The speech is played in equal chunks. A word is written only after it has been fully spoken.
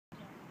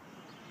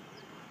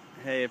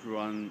Hey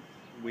everyone,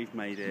 we've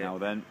made it. Now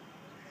then.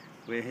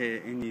 We're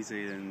here in New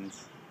Zealand.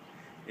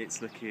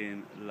 It's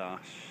looking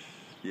lush.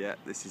 Yeah,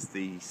 this is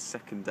the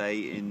second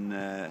day in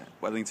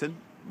Wellington,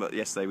 but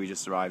yesterday we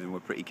just arrived and we're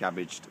pretty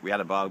cabbaged. We had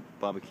a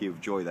barbecue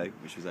of joy though,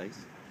 which was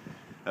ace.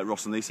 At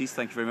Ross and Lucy's,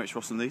 thank you very much,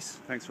 Ross and Luce.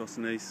 Thanks, Ross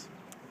and Luce.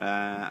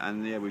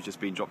 And yeah, we've just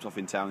been dropped off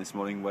in town this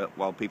morning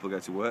while people go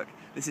to work.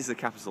 This is the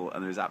capital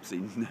and there's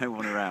absolutely no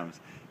one around.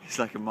 It's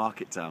like a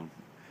market town,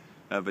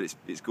 but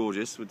it's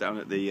gorgeous. We're down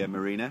at the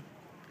marina,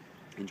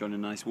 enjoying a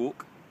nice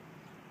walk.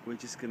 We're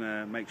just going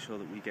to make sure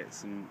that we get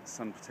some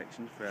sun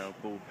protection for our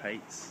bald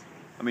pates.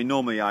 I mean,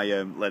 normally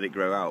I let it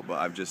grow out, but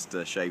I've just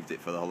shaved it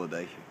for the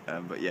holiday.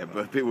 But yeah,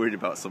 but a bit worried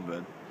about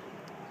sunburn.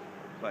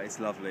 But it's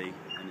lovely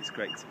and it's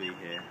great to be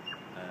here.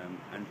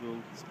 And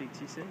we'll speak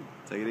to you soon.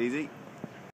 Take it easy.